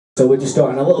So we're just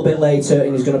starting a little bit later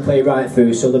and he's going to play right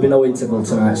through, so there'll be no interval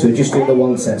tonight, so we're just doing the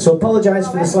one set. So apologise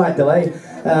for the slight delay,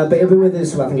 but he'll be with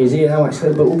us, I think he's here now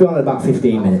actually, but we'll be on in about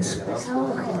 15 minutes.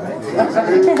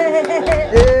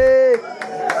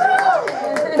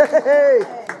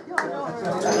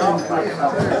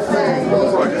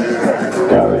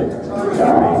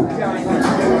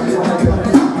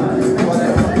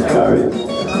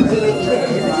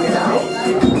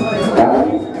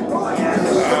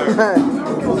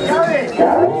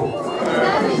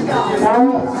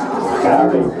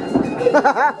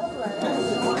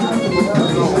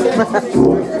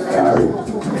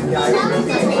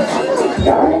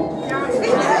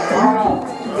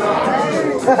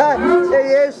 There he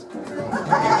is.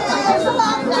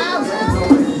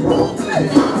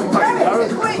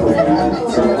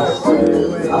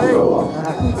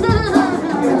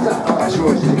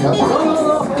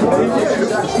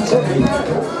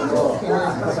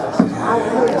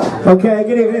 Okay,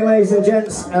 good evening ladies and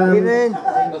gents. Good evening.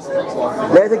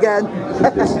 Late again.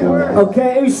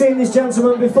 Okay, who's seen this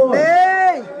gentleman before?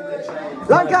 Hey!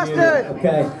 Lancaster!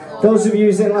 Okay, those of you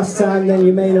who seen last time, then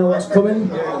you may know what's coming.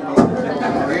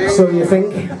 So you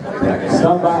think?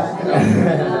 Not bad.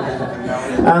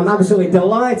 I'm absolutely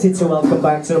delighted to welcome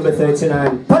back to number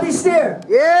 39, Paddy Steer!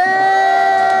 Yay!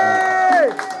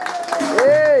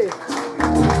 Yay!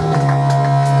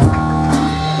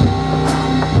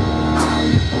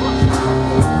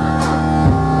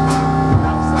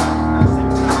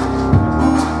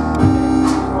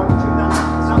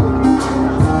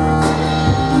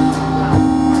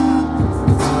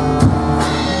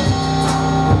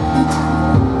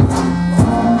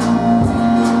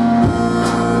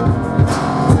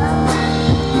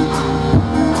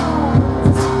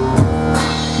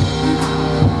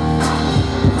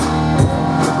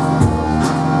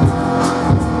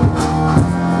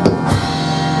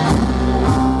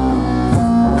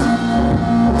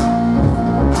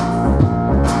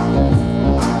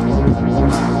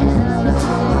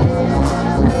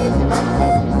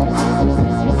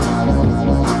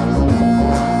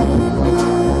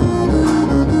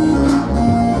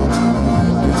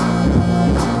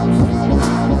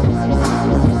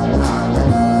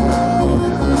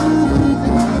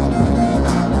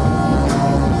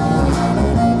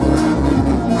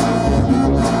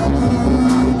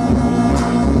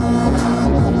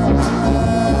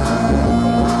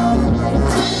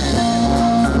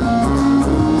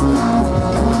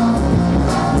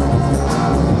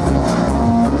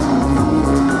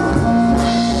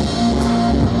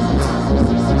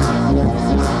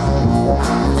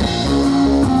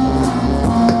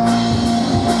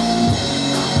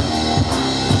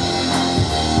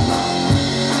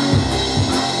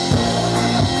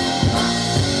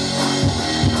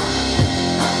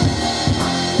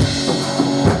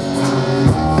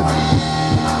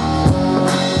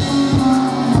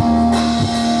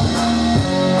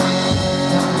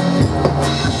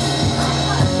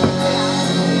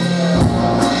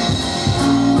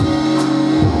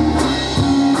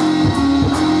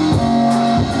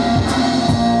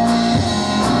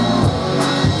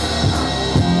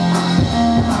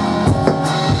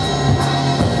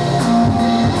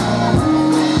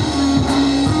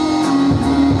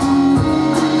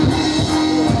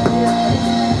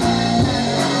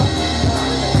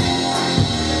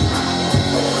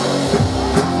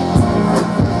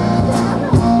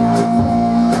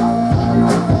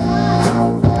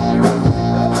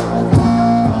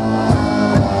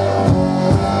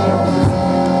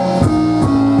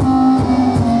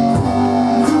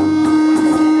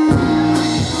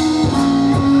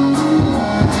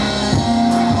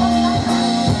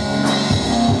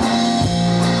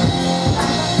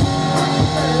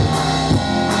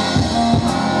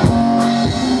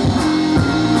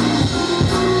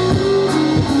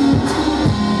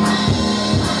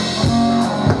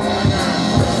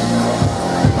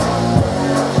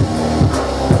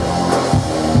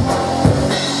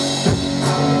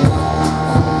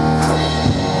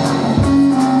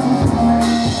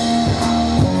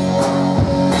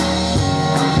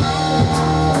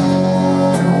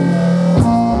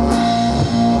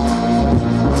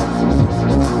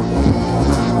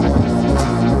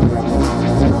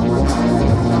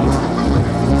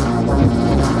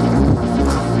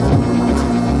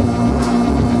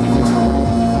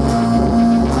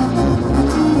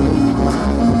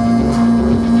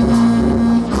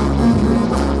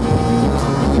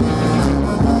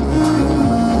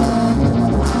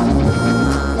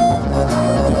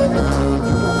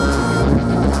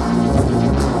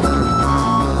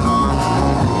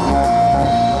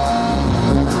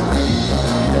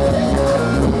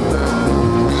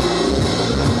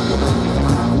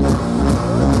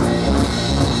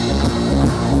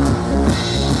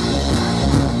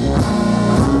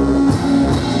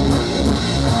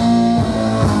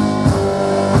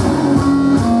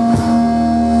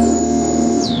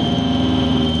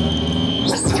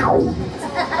 Yay!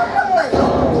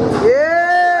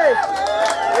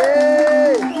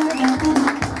 Yay!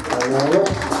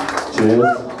 Cheers.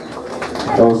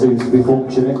 All seems to be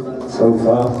functioning so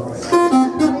far.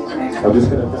 I'm just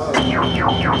going to...